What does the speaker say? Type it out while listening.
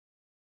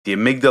The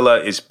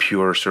amygdala is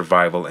pure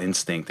survival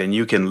instinct, and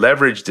you can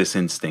leverage this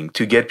instinct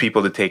to get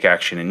people to take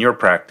action in your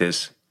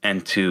practice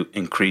and to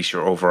increase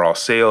your overall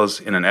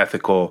sales in an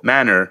ethical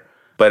manner,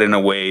 but in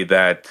a way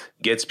that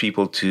gets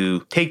people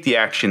to take the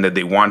action that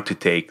they want to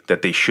take,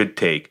 that they should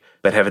take,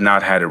 but have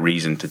not had a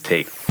reason to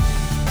take.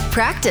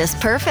 Practice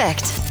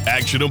Perfect.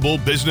 Actionable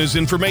business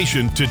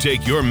information to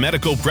take your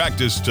medical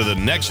practice to the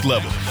next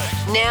level.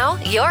 Now,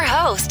 your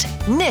host,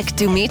 Nick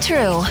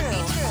Dumitru.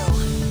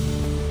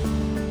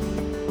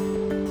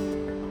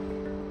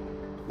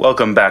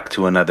 Welcome back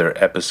to another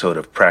episode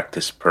of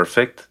Practice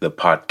Perfect, the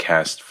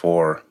podcast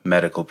for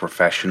medical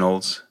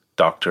professionals,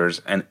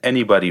 doctors, and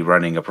anybody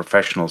running a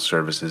professional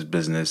services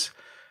business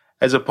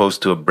as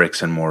opposed to a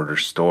bricks and mortar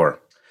store.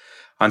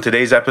 On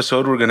today's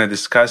episode, we're going to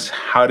discuss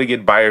how to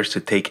get buyers to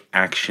take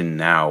action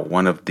now.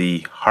 One of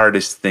the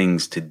hardest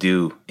things to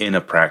do in a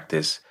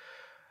practice,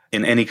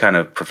 in any kind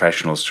of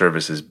professional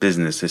services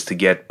business, is to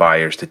get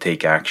buyers to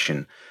take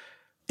action.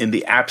 In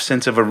the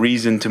absence of a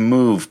reason to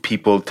move,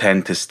 people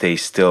tend to stay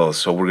still.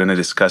 So we're going to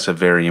discuss a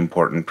very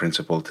important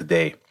principle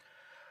today.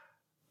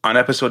 On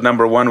episode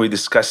number 1, we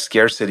discussed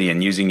scarcity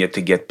and using it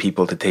to get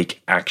people to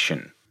take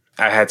action.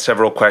 I had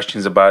several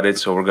questions about it,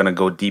 so we're going to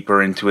go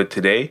deeper into it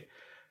today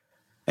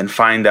and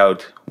find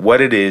out what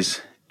it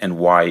is and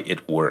why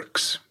it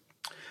works.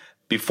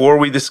 Before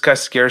we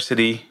discuss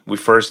scarcity, we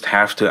first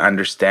have to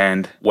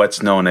understand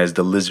what's known as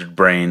the lizard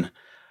brain,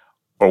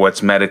 or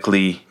what's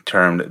medically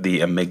termed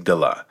the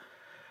amygdala.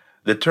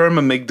 The term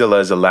amygdala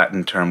is a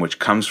Latin term which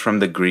comes from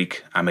the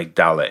Greek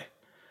amygdale,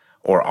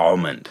 or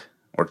almond,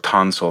 or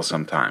tonsil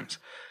sometimes.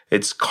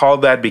 It's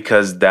called that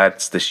because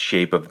that's the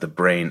shape of the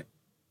brain.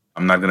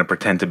 I'm not going to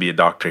pretend to be a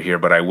doctor here,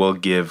 but I will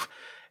give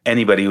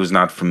anybody who's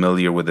not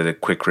familiar with it a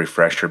quick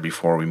refresher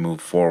before we move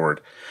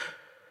forward.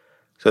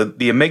 So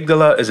the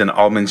amygdala is an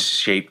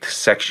almond-shaped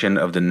section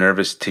of the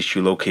nervous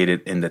tissue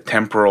located in the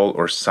temporal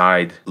or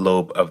side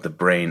lobe of the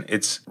brain.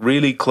 It's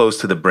really close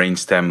to the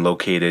brainstem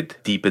located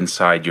deep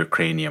inside your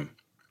cranium.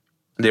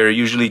 There are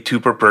usually 2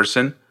 per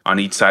person on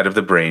each side of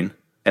the brain,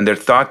 and they're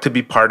thought to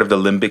be part of the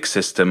limbic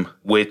system,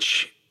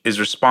 which is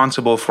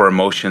responsible for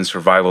emotion,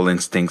 survival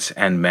instincts,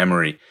 and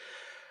memory.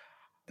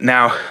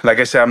 Now, like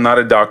I said, I'm not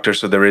a doctor,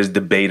 so there is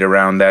debate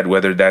around that,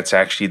 whether that's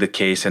actually the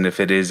case and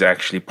if it is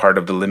actually part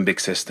of the limbic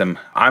system.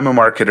 I'm a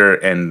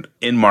marketer, and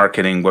in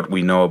marketing, what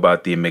we know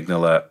about the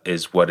amygdala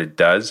is what it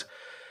does.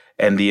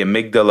 And the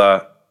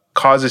amygdala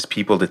causes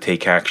people to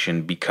take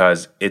action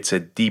because it's a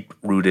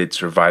deep-rooted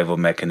survival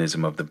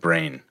mechanism of the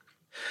brain.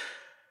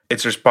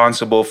 It's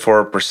responsible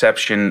for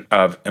perception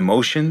of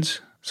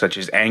emotions, such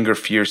as anger,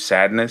 fear,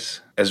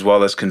 sadness, as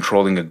well as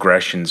controlling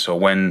aggression. So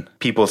when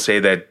people say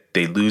that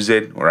they lose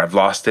it or I've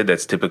lost it,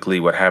 that's typically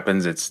what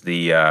happens. It's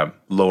the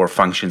lower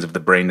functions of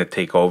the brain that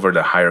take over.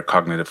 The higher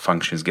cognitive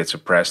functions get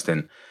suppressed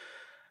and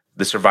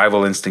the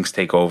survival instincts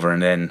take over,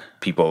 and then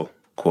people,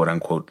 quote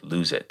unquote,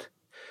 lose it.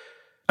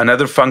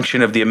 Another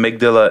function of the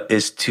amygdala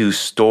is to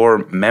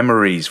store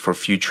memories for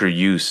future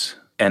use,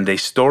 and they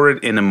store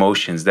it in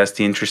emotions. That's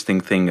the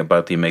interesting thing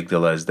about the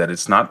amygdala, is that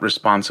it's not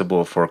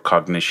responsible for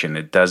cognition.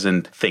 It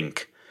doesn't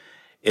think.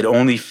 It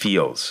only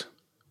feels.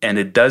 And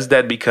it does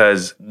that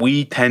because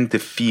we tend to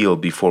feel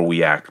before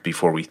we act,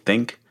 before we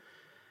think.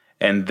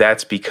 And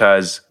that's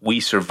because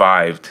we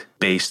survived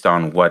based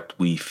on what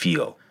we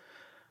feel.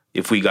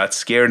 If we got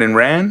scared and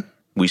ran,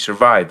 we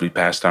survived. We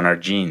passed on our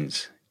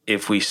genes.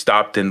 If we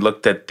stopped and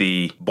looked at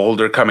the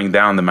boulder coming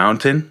down the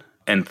mountain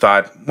and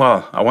thought,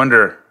 well, I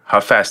wonder how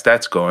fast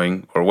that's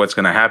going or what's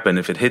going to happen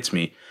if it hits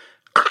me,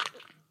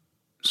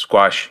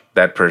 squash,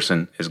 that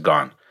person is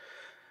gone.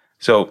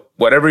 So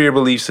whatever your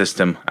belief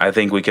system, I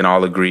think we can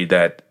all agree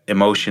that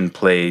emotion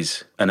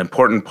plays an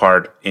important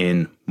part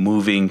in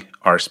moving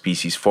our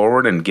species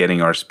forward and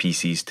getting our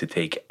species to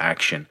take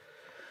action.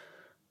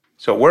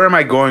 So where am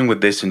I going with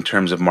this in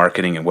terms of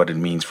marketing and what it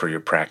means for your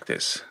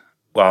practice?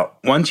 Well,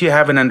 once you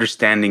have an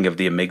understanding of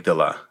the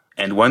amygdala,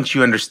 and once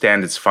you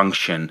understand its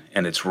function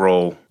and its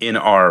role in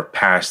our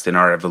past, in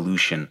our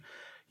evolution,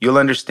 you'll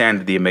understand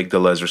that the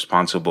amygdala is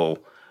responsible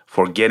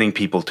for getting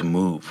people to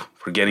move,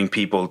 for getting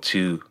people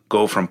to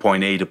go from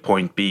point A to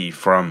point B,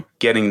 from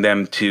getting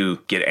them to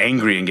get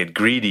angry and get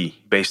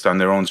greedy based on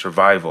their own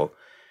survival.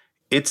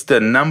 It's the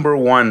number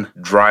one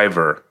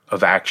driver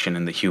of action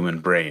in the human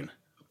brain,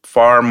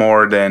 far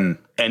more than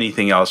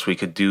anything else we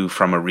could do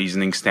from a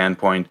reasoning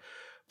standpoint,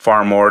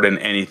 far more than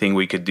anything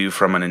we could do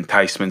from an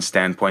enticement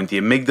standpoint. The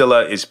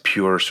amygdala is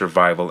pure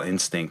survival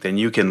instinct, and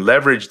you can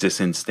leverage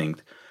this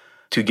instinct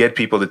to get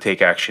people to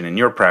take action in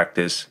your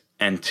practice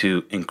and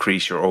to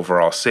increase your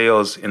overall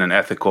sales in an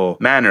ethical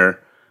manner,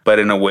 but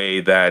in a way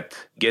that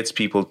gets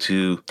people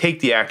to take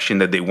the action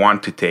that they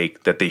want to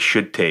take, that they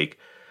should take,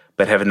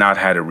 but have not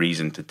had a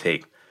reason to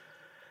take.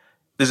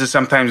 This is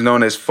sometimes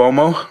known as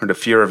FOMO, or the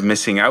fear of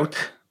missing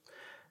out.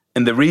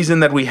 And the reason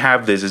that we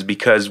have this is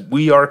because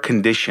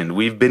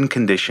we've been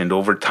conditioned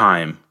over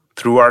time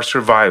through our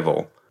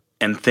survival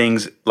and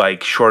things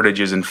like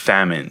shortages and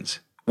famines,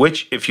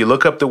 which, if you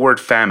look up the word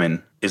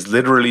famine, is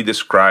literally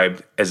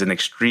described as an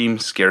extreme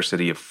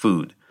scarcity of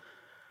food.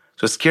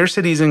 So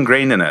scarcity is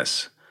ingrained in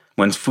us.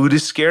 When food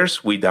is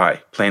scarce, we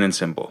die, plain and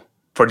simple.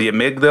 For the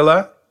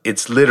amygdala,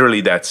 it's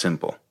literally that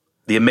simple.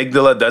 The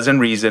amygdala doesn't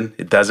reason,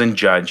 it doesn't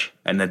judge,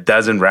 and it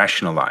doesn't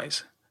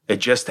rationalize. It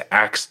just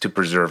acts to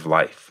preserve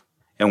life.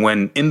 And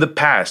when in the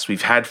past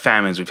we've had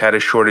famines, we've had a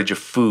shortage of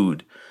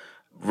food,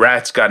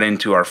 rats got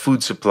into our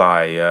food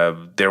supply,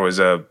 there was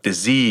a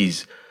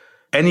disease,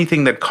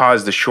 anything that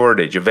caused a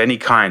shortage of any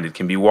kind, it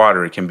can be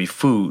water, it can be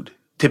food,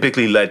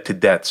 typically led to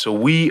death. So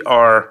we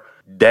are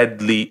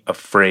deadly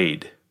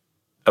afraid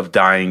of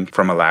dying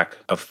from a lack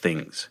of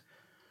things.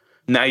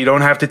 Now, you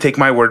don't have to take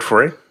my word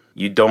for it.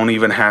 You don't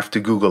even have to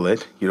Google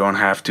it. You don't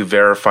have to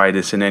verify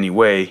this in any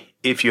way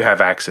if you have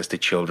access to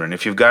children.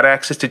 If you've got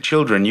access to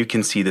children, you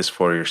can see this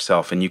for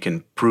yourself and you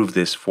can prove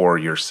this for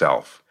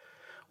yourself.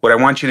 What I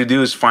want you to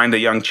do is find a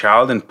young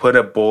child and put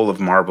a bowl of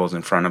marbles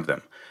in front of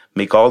them.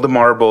 Make all the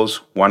marbles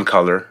one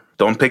color.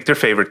 Don't pick their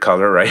favorite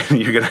color, right?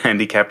 You're going to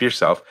handicap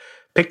yourself.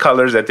 Pick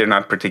colors that they're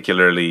not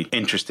particularly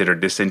interested or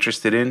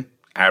disinterested in,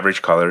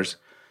 average colors.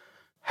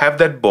 Have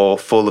that bowl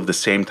full of the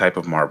same type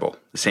of marble,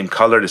 the same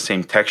color, the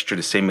same texture,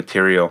 the same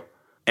material.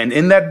 And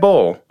in that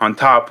bowl, on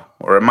top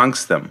or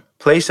amongst them,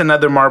 place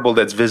another marble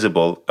that's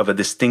visible of a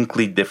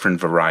distinctly different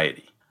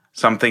variety.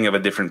 Something of a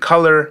different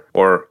color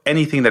or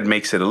anything that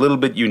makes it a little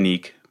bit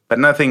unique, but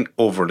nothing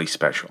overly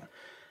special.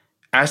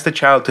 Ask the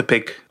child to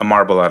pick a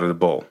marble out of the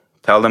bowl.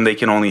 Tell them they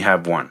can only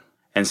have one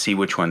and see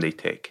which one they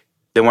take.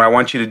 Then what I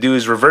want you to do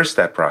is reverse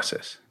that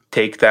process.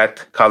 Take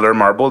that color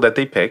marble that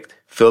they picked,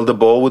 fill the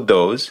bowl with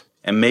those,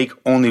 and make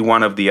only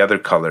one of the other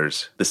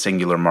colors the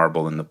singular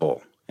marble in the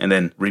bowl. And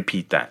then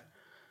repeat that.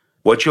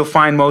 What you'll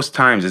find most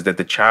times is that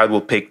the child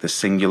will pick the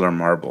singular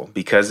marble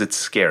because it's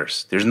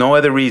scarce. There's no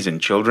other reason.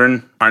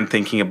 Children aren't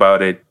thinking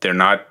about it. They're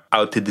not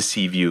out to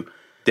deceive you.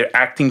 They're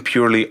acting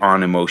purely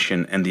on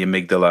emotion and the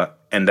amygdala,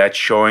 and that's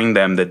showing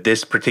them that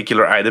this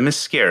particular item is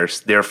scarce,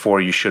 therefore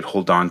you should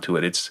hold on to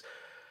it. It's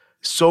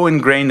so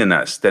ingrained in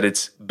us that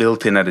it's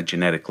built in at a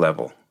genetic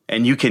level.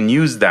 And you can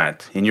use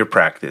that in your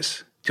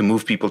practice to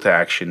move people to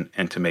action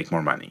and to make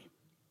more money.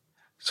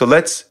 So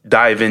let's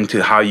dive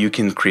into how you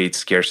can create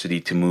scarcity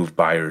to move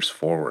buyers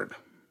forward.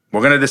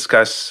 We're going to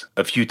discuss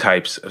a few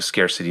types of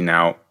scarcity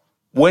now.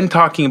 When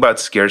talking about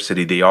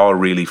scarcity, they all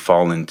really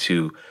fall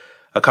into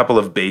a couple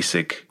of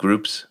basic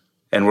groups,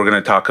 and we're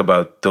going to talk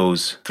about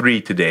those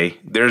three today.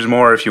 There's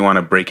more if you want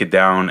to break it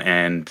down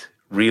and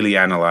really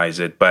analyze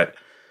it, but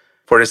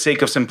for the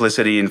sake of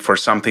simplicity and for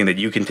something that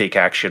you can take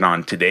action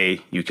on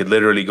today, you could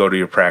literally go to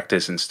your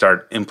practice and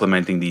start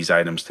implementing these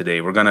items today.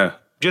 We're going to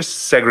just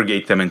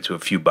segregate them into a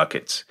few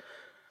buckets.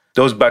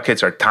 Those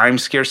buckets are time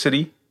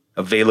scarcity,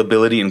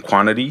 availability and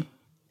quantity,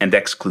 and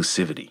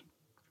exclusivity.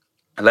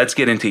 And let's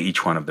get into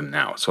each one of them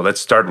now. So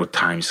let's start with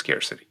time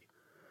scarcity.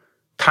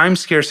 Time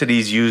scarcity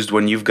is used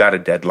when you've got a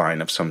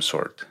deadline of some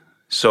sort.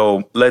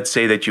 So let's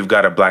say that you've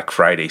got a Black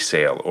Friday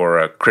sale or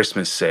a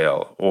Christmas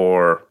sale,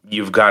 or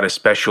you've got a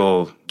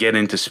special get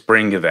into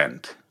spring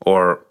event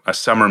or a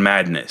summer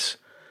madness.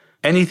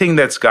 Anything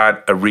that's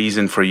got a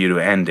reason for you to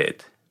end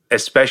it,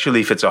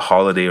 especially if it's a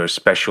holiday or a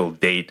special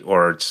date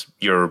or it's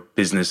your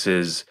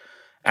business's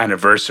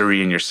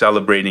anniversary and you're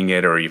celebrating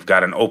it, or you've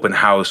got an open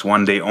house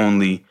one day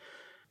only.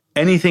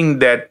 Anything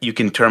that you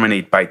can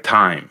terminate by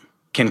time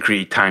can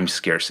create time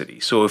scarcity.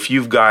 So if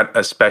you've got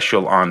a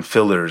special on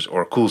fillers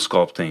or cool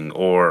sculpting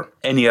or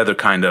any other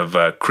kind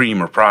of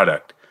cream or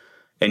product,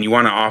 and you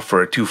want to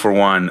offer a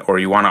 2-for-1, or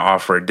you want to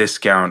offer a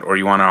discount, or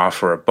you want to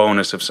offer a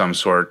bonus of some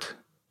sort,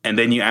 and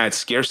then you add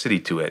scarcity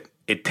to it,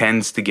 it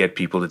tends to get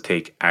people to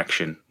take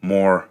action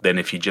more than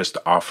if you just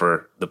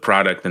offer the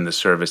product and the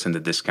service and the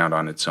discount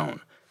on its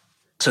own.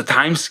 So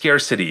time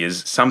scarcity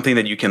is something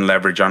that you can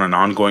leverage on an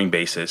ongoing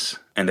basis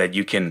and that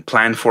you can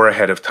plan for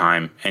ahead of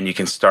time, and you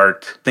can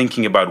start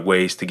thinking about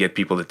ways to get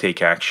people to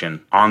take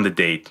action on the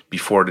date,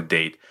 before the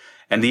date.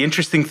 And the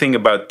interesting thing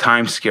about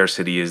time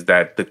scarcity is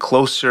that the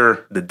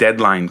closer the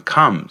deadline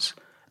comes,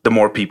 the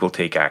more people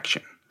take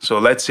action. So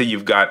let's say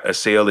you've got a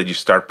sale that you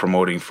start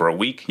promoting for a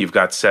week. You've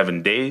got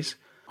 7 days.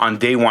 On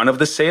day 1 of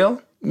the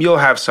sale, you'll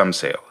have some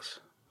sales.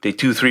 Day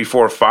 2, 3,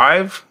 4,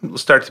 5 will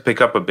start to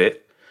pick up a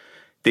bit.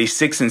 Day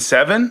 6 and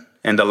 7,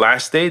 and the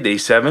last day, day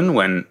 7,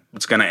 when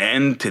it's going to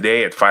end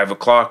today at 5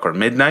 o'clock or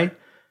midnight,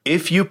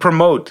 if you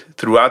promote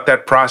throughout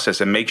that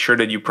process and make sure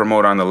that you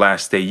promote on the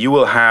last day, you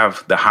will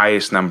have the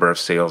highest number of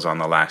sales on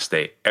the last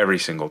day every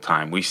single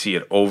time. We see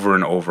it over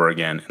and over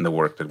again in the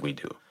work that we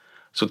do.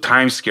 So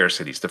time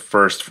scarcity is the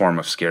first form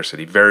of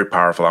scarcity, very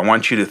powerful. I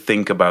want you to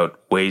think about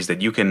ways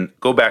that you can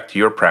go back to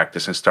your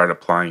practice and start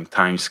applying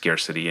time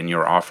scarcity in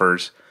your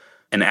offers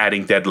and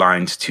adding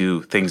deadlines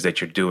to things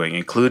that you're doing,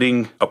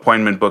 including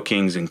appointment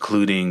bookings,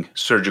 including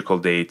surgical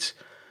dates.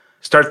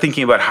 Start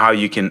thinking about how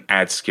you can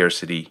add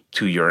scarcity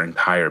to your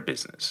entire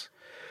business.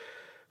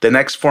 The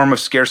next form of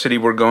scarcity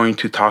we're going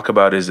to talk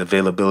about is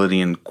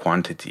availability and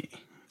quantity.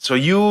 So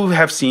you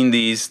have seen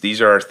these. These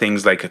are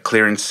things like a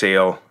clearance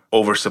sale,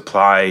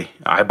 oversupply.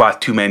 I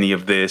bought too many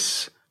of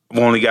this. I've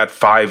only got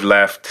 5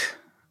 left.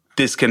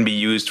 This can be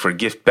used for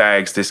gift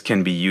bags. This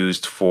can be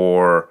used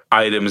for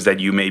items that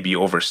you may be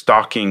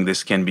overstocking.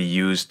 This can be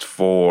used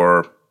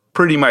for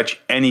pretty much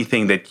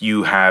anything that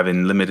you have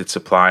in limited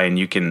supply and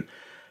you can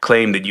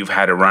claim that you've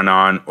had a run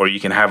on, or you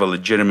can have a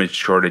legitimate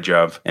shortage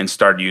of, and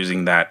start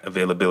using that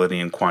availability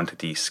and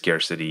quantity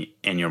scarcity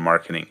in your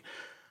marketing.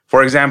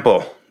 For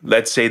example,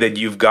 let's say that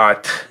you've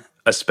got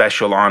a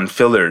special on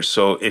fillers.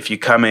 So if you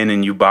come in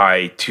and you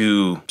buy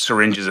 2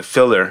 syringes of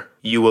filler,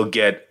 you will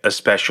get a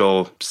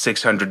special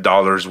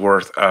 $600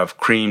 worth of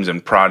creams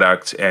and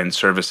products and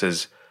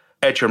services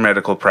at your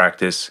medical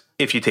practice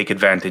if you take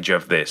advantage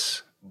of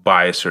this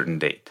by a certain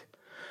date.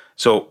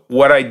 So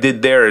what I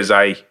did there is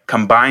I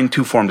combined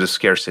 2 forms of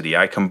scarcity.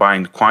 I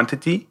combined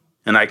quantity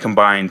and I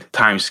combined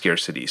time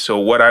scarcity. So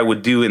what I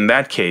would do in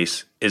that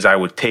case is I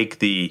would take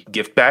the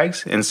gift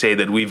bags and say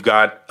that we've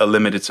got a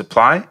limited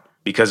supply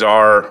because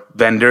our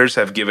vendors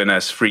have given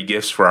us free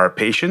gifts for our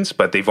patients,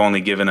 but they've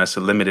only given us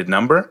a limited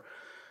number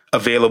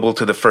available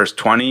to the first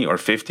 20 or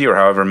 50 or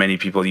however many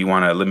people you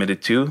want to limit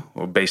it to,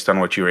 or based on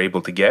what you're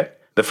able to get.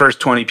 The first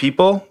 20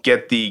 people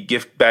get the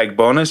gift bag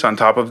bonus on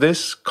top of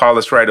this. Call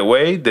us right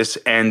away. This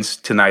ends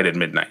tonight at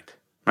midnight,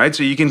 right?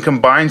 So you can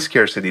combine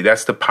scarcity.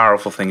 That's the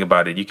powerful thing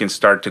about it. You can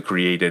start to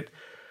create it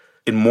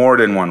in more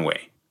than one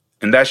way.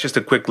 And that's just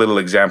a quick little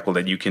example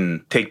that you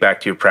can take back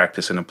to your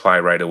practice and apply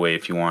right away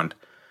if you want,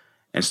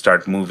 and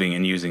start moving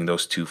and using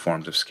those 2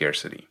 forms of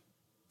scarcity.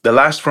 The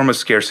last form of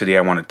scarcity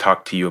I want to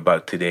talk to you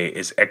about today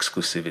is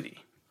exclusivity.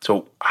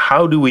 So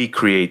how do we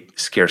create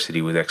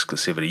scarcity with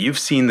exclusivity? You've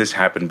seen this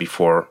happen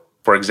before.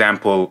 For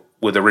example,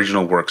 with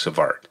original works of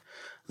art,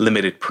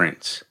 limited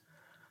prints,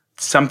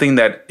 something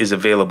that is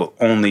available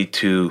only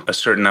to a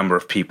certain number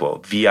of people,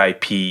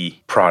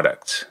 VIP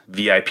products,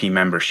 VIP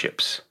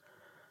memberships.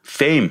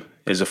 Fame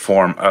is a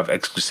form of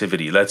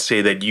exclusivity. Let's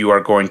say that you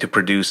are going to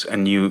produce a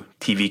new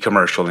TV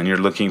commercial and you're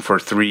looking for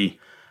 3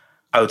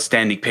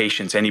 outstanding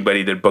patients,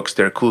 anybody that books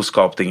their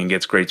CoolSculpting and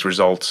gets great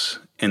results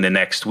in the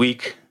next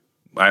week.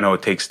 I know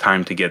it takes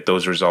time to get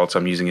those results.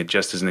 I'm using it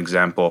just as an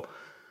example.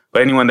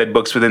 But anyone that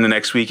books within the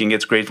next week and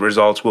gets great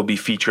results will be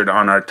featured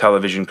on our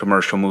television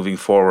commercial moving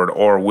forward,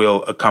 or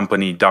will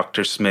accompany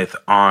Dr. Smith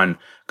on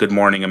Good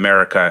Morning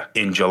America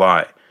in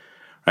July,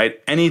 right?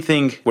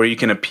 Anything where you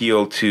can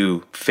appeal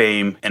to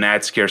fame and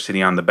add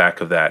scarcity on the back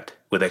of that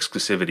with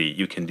exclusivity,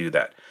 you can do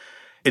that.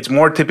 It's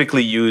more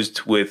typically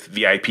used with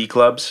VIP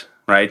clubs,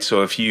 right?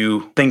 So if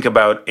you think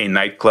about a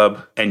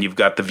nightclub and you've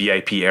got the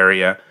VIP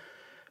area,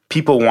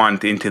 people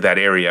want into that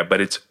area,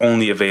 but it's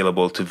only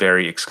available to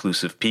very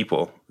exclusive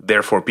people.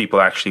 Therefore,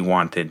 people actually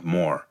wanted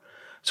more.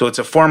 So it's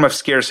a form of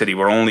scarcity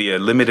where only a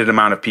limited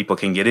amount of people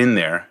can get in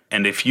there.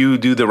 And if you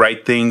do the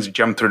right things,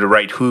 jump through the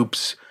right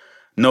hoops,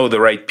 know the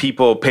right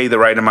people, pay the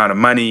right amount of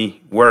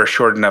money, wear a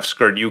short enough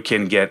skirt, you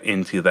can get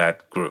into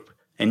that group.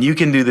 And you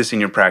can do this in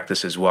your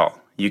practice as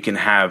well. You can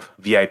have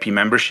VIP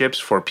memberships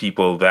for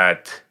people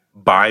that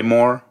buy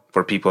more,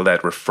 for people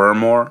that refer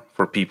more,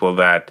 for people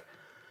that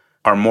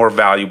are more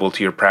valuable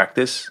to your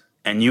practice,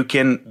 and you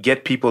can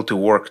get people to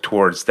work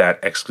towards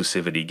that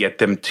exclusivity, get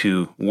them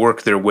to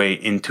work their way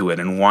into it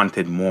and want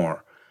it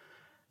more.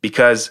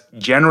 Because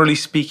generally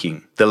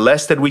speaking, the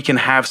less that we can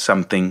have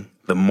something,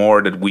 the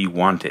more that we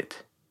want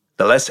it.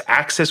 The less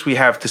access we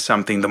have to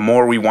something, the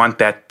more we want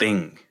that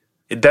thing.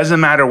 It doesn't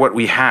matter what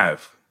we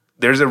have.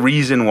 There's a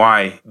reason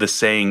why the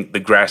saying, the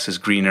grass is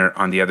greener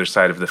on the other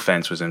side of the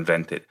fence, was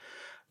invented.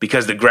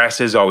 Because the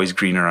grass is always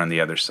greener on the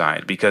other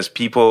side. Because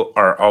people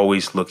are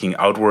always looking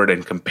outward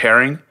and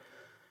comparing.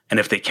 And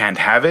if they can't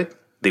have it,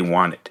 they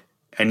want it.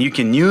 And you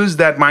can use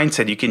that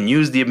mindset. You can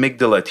use the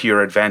amygdala to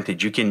your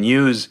advantage. You can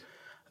use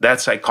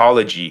that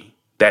psychology,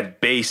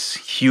 that base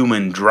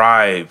human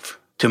drive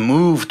to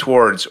move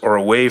towards or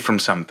away from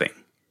something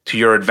to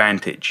your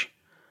advantage.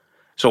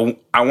 So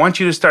I want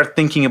you to start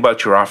thinking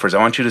about your offers. I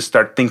want you to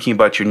start thinking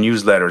about your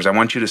newsletters. I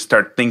want you to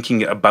start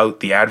thinking about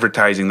the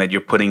advertising that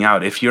you're putting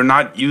out. If you're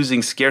not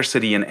using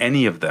scarcity in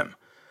any of them,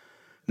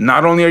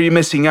 not only are you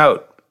missing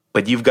out,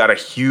 but you've got a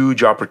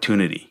huge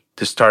opportunity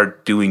to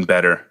start doing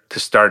better, to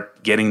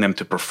start getting them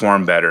to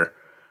perform better,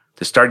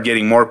 to start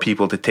getting more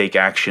people to take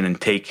action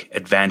and take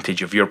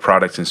advantage of your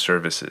products and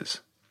services.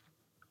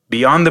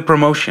 Beyond the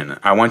promotion,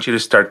 I want you to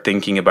start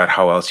thinking about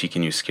how else you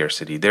can use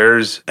scarcity.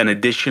 There's an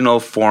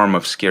additional form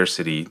of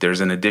scarcity. There's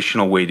an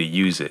additional way to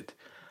use it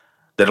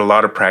that a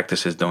lot of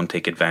practices don't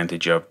take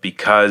advantage of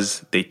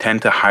because they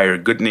tend to hire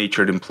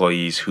good-natured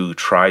employees who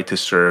try to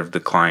serve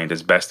the client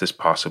as best as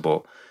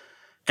possible.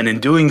 And in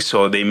doing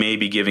so, they may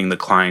be giving the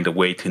client a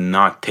way to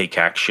not take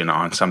action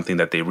on something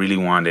that they really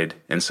wanted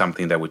and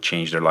something that would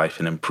change their life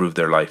and improve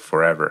their life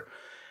forever.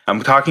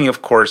 I'm talking,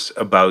 of course,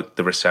 about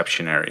the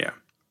reception area.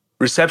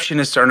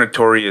 Receptionists are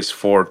notorious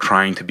for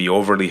trying to be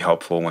overly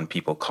helpful when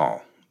people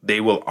call. They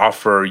will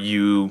offer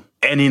you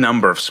any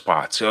number of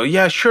spots. So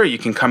yeah, sure, you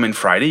can come in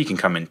Friday, you can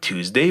come in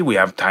Tuesday, we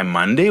have time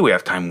Monday, we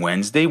have time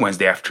Wednesday,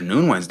 Wednesday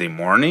afternoon, Wednesday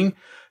morning,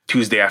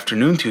 Tuesday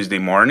afternoon, Tuesday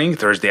morning,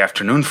 Thursday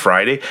afternoon,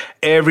 Friday,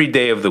 every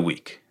day of the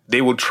week. They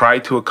will try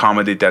to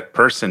accommodate that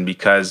person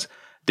because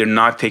they're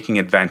not taking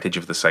advantage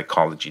of the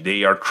psychology.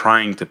 They are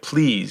trying to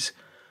please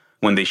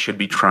when they should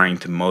be trying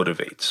to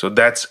motivate. So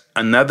that's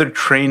another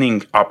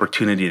training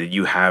opportunity that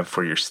you have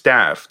for your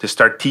staff to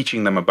start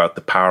teaching them about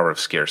the power of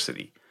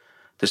scarcity,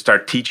 to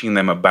start teaching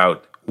them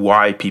about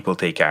why people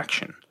take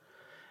action.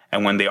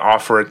 And when they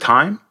offer a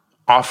time,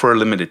 offer a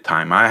limited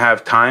time. I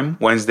have time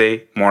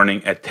Wednesday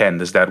morning at 10.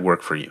 Does that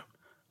work for you?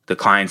 The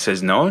client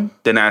says no,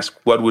 then ask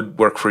what would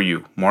work for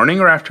you, morning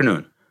or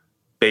afternoon?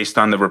 Based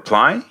on the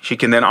reply, she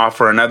can then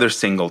offer another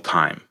single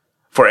time.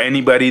 For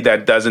anybody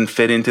that doesn't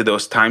fit into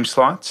those time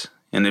slots,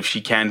 and if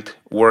she can't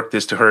work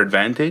this to her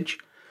advantage,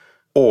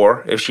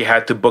 or if she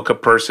had to book a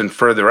person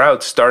further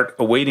out, start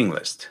a waiting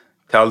list.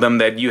 Tell them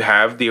that you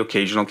have the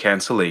occasional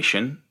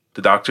cancellation.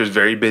 The doctor's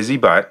very busy,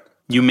 but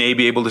you may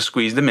be able to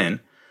squeeze them in.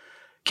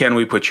 Can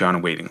we put you on a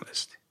waiting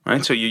list?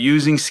 Right? So you're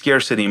using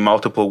scarcity in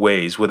multiple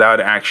ways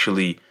without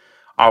actually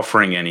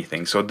offering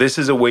anything. So this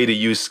is a way to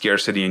use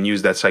scarcity and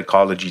use that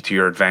psychology to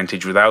your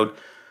advantage without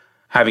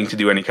having to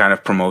do any kind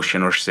of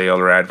promotion or sale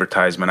or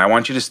advertisement. I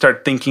want you to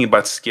start thinking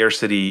about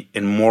scarcity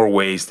in more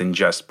ways than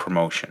just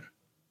promotion.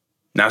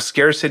 Now,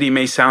 scarcity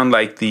may sound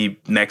like the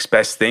next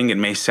best thing. It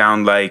may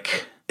sound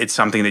like it's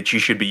something that you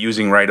should be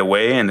using right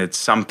away, and it's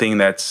something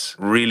that's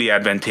really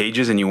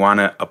advantageous and you want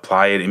to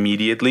apply it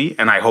immediately,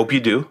 and I hope you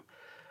do.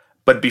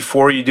 But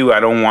before you do, I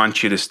don't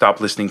want you to stop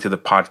listening to the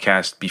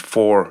podcast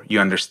before you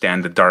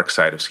understand the dark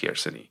side of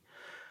scarcity.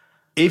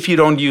 If you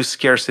don't use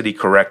scarcity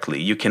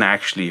correctly, you can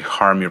actually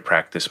harm your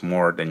practice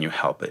more than you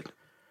help it.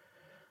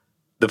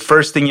 The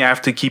first thing you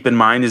have to keep in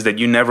mind is that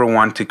you never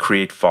want to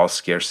create false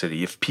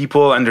scarcity. If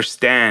people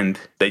understand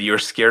that your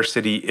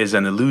scarcity is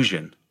an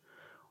illusion,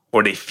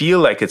 or they feel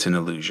like it's an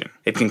illusion,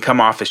 it can come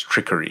off as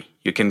trickery.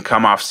 You can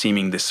come off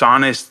seeming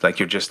dishonest, like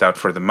you're just out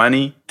for the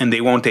money, and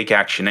they won't take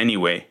action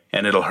anyway,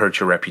 and it'll hurt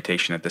your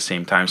reputation at the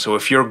same time. So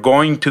if you're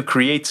going to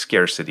create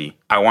scarcity,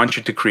 I want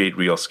you to create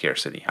real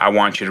scarcity. I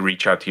want you to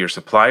reach out to your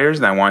suppliers,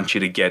 and I want you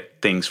to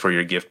get things for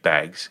your gift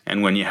bags.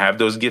 And when you have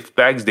those gift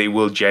bags, they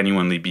will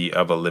genuinely be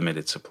of a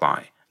limited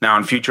supply. Now,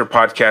 in future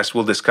podcasts,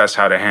 we'll discuss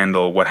how to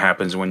handle what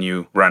happens when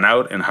you run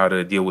out and how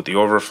to deal with the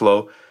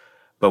overflow,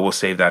 but we'll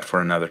save that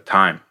for another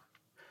time.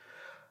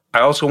 I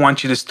also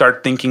want you to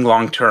start thinking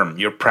long-term.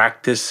 Your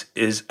practice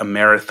is a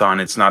marathon.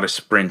 It's not a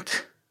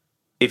sprint.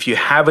 If you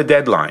have a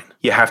deadline,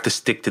 you have to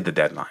stick to the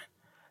deadline.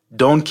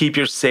 Don't keep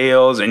your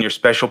sales and your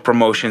special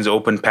promotions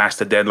open past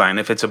the deadline.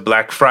 If it's a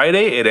Black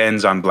Friday, it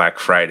ends on Black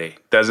Friday.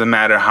 Doesn't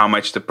matter how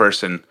much the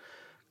person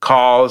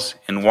calls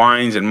and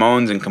whines and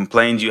moans and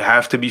complains. You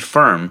have to be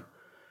firm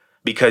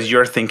because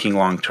you're thinking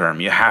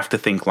long-term. You have to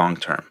think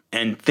long-term.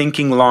 And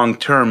thinking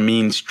long-term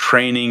means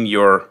training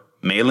your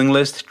mailing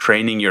list,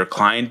 training your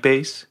client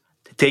base,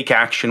 take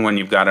action when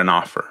you've got an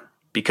offer.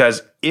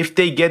 Because if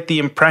they get the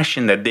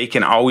impression that they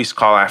can always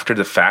call after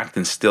the fact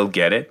and still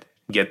get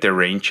their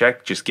rain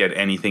check, just get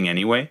anything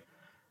anyway,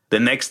 the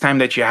next time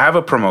that you have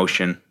a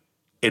promotion,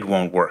 it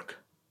won't work.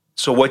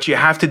 So what you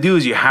have to do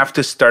is you have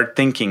to start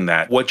thinking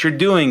that what you're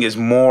doing is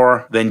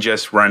more than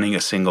just running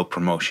a single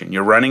promotion.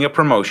 You're running a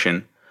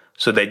promotion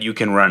so that you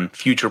can run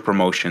future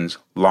promotions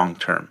long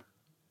term.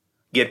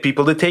 Get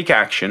people to take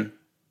action,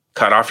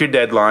 cut off your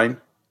deadline.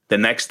 The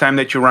next time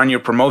that you run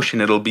your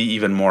promotion, it'll be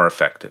even more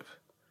effective.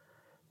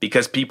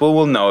 Because people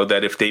will know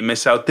that if they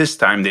miss out this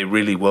time, they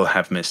really will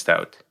have missed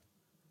out.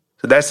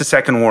 So that's the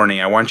second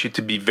warning. I want you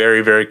to be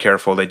very, very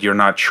careful that you're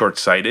not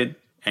short-sighted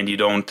and you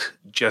don't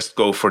just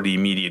go for the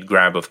immediate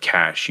grab of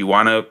cash. You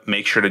want to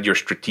make sure that you're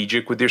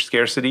strategic with your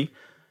scarcity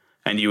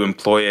and you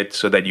employ it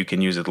so that you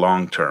can use it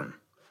long term.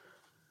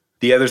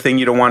 The other thing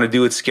you don't want to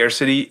do with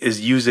scarcity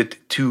is use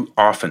it too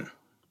often.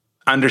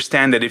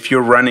 Understand that if you're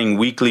running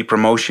weekly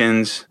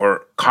promotions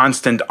or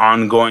constant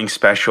ongoing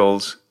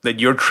specials,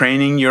 that you're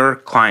training your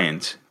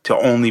clients to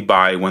only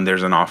buy when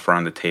there's an offer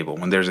on the table,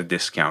 when there's a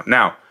discount.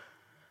 Now,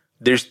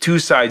 there's two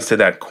sides to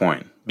that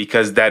coin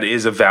because that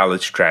is a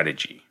valid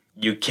strategy.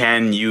 You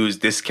can use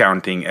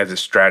discounting as a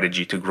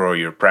strategy to grow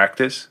your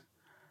practice,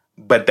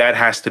 but that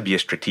has to be a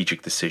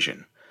strategic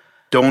decision.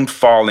 Don't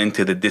fall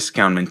into the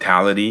discount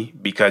mentality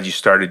because you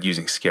started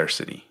using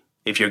scarcity.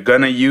 If you're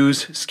going to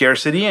use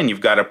scarcity and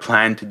you've got a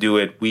plan to do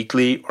it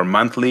weekly or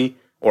monthly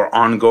or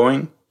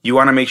ongoing, you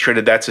want to make sure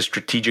that that's a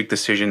strategic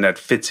decision that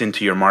fits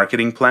into your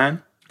marketing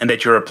plan and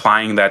that you're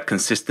applying that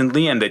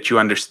consistently and that you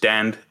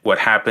understand what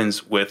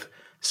happens with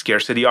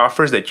scarcity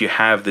offers, that you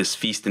have this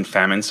feast and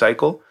famine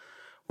cycle,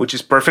 which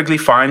is perfectly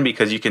fine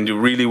because you can do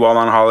really well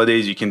on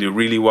holidays, you can do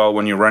really well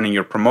when you're running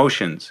your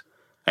promotions,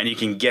 and you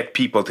can get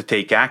people to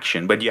take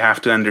action. But you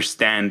have to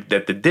understand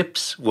that the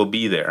dips will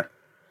be there.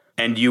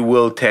 And you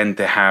will tend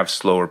to have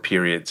slower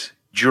periods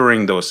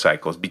during those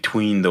cycles,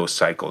 between those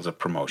cycles of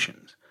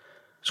promotions.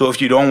 So if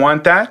you don't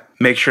want that,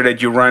 make sure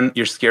that you run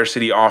your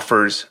scarcity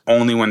offers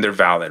only when they're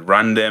valid.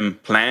 Run them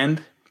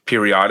planned,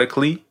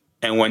 periodically.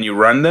 And when you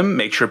run them,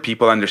 make sure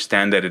people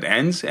understand that it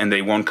ends and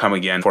they won't come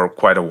again for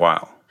quite a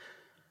while.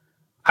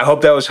 I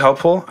hope that was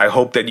helpful. I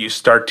hope that you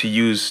start to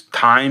use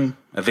time,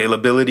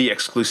 availability,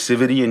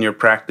 exclusivity in your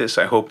practice.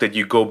 I hope that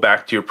you go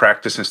back to your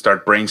practice and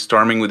start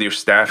brainstorming with your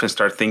staff and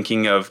start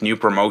thinking of new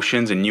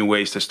promotions and new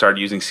ways to start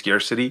using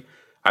scarcity.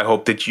 I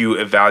hope that you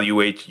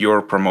evaluate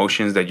your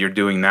promotions that you're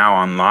doing now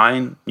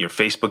online, your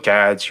Facebook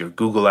ads, your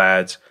Google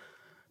ads,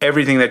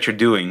 everything that you're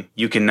doing.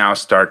 You can now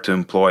start to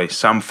employ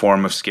some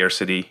form of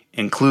scarcity,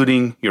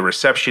 including your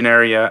reception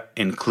area,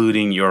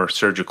 including your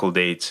surgical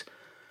dates,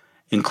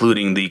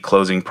 including the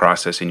closing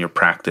process in your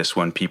practice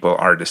when people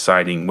are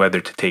deciding whether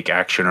to take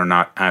action or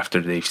not after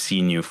they've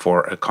seen you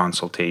for a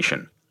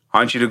consultation. I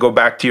want you to go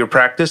back to your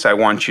practice. I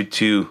want you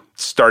to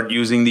start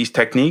using these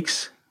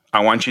techniques.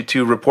 I want you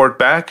to report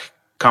back.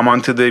 Come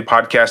onto the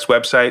podcast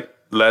website.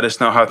 Let us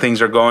know how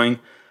things are going.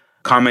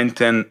 Comment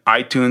in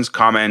iTunes,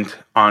 comment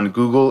on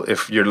Google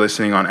if you're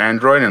listening on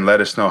Android, and let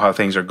us know how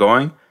things are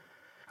going.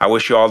 I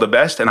wish you all the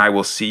best, and I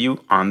will see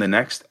you on the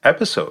next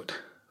episode.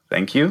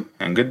 Thank you,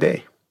 and good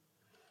day.